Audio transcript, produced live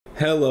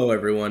Hello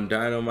everyone,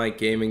 Dynamite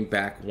Gaming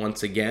back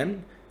once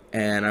again,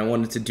 and I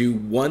wanted to do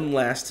one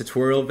last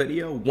tutorial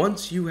video.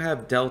 Once you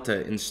have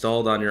Delta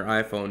installed on your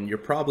iPhone, you're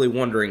probably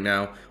wondering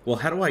now, well,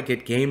 how do I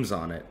get games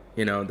on it?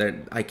 You know, that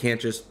I can't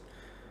just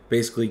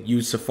basically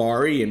use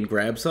Safari and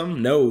grab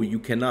some? No, you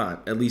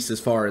cannot, at least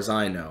as far as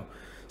I know.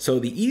 So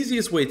the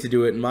easiest way to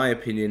do it, in my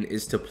opinion,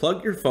 is to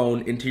plug your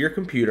phone into your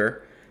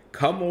computer,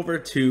 come over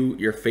to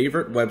your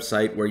favorite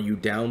website where you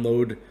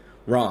download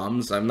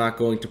ROMs. I'm not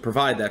going to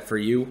provide that for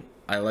you.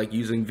 I like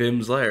using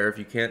Vim's Lair, if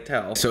you can't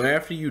tell. So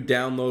after you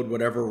download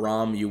whatever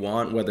ROM you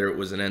want, whether it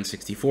was an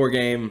N64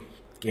 game,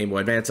 Game Boy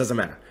Advance, doesn't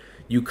matter.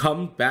 You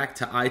come back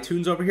to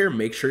iTunes over here,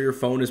 make sure your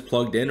phone is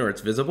plugged in or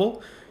it's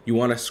visible. You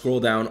want to scroll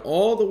down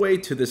all the way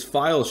to this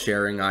file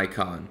sharing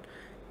icon.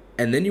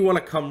 And then you want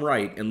to come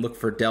right and look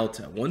for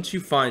Delta. Once you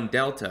find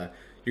Delta,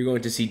 you're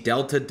going to see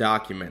Delta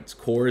Documents,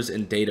 Cores,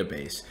 and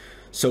Database.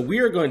 So we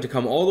are going to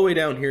come all the way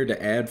down here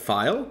to Add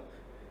File.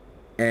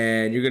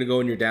 And you're going to go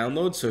in your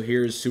downloads. So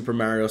here's Super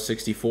Mario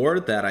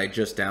 64 that I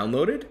just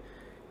downloaded.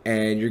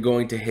 And you're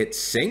going to hit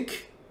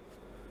sync.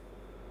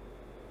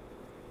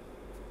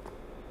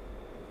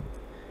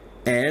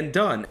 And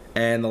done.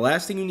 And the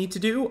last thing you need to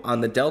do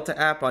on the Delta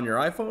app on your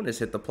iPhone is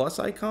hit the plus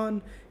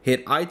icon,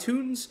 hit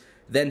iTunes,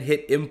 then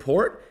hit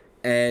import,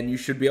 and you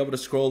should be able to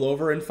scroll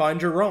over and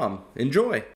find your ROM. Enjoy!